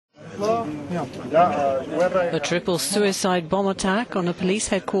A triple suicide bomb attack on a police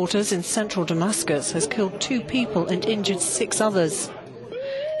headquarters in central Damascus has killed 2 people and injured 6 others.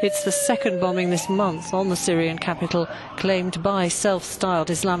 It's the second bombing this month on the Syrian capital, claimed by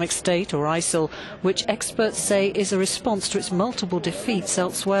self-styled Islamic State, or ISIL, which experts say is a response to its multiple defeats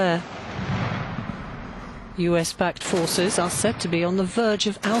elsewhere. US-backed forces are said to be on the verge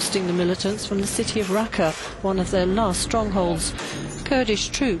of ousting the militants from the city of Raqqa, one of their last strongholds. Kurdish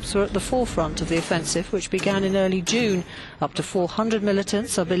troops were at the forefront of the offensive, which began in early June. Up to 400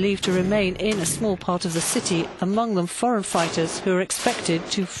 militants are believed to remain in a small part of the city, among them foreign fighters who are expected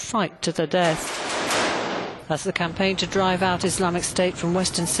to fight to the death. As the campaign to drive out Islamic State from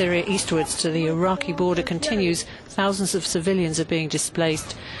western Syria eastwards to the Iraqi border continues, thousands of civilians are being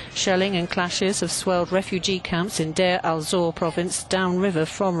displaced. Shelling and clashes have swelled refugee camps in Deir al-Zor province, downriver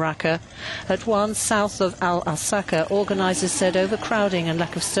from Raqqa. At one south of al-Asaka, organisers said overcrowding and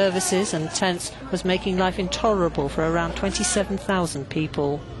lack of services and tents was making life intolerable for around 27,000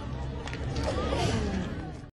 people.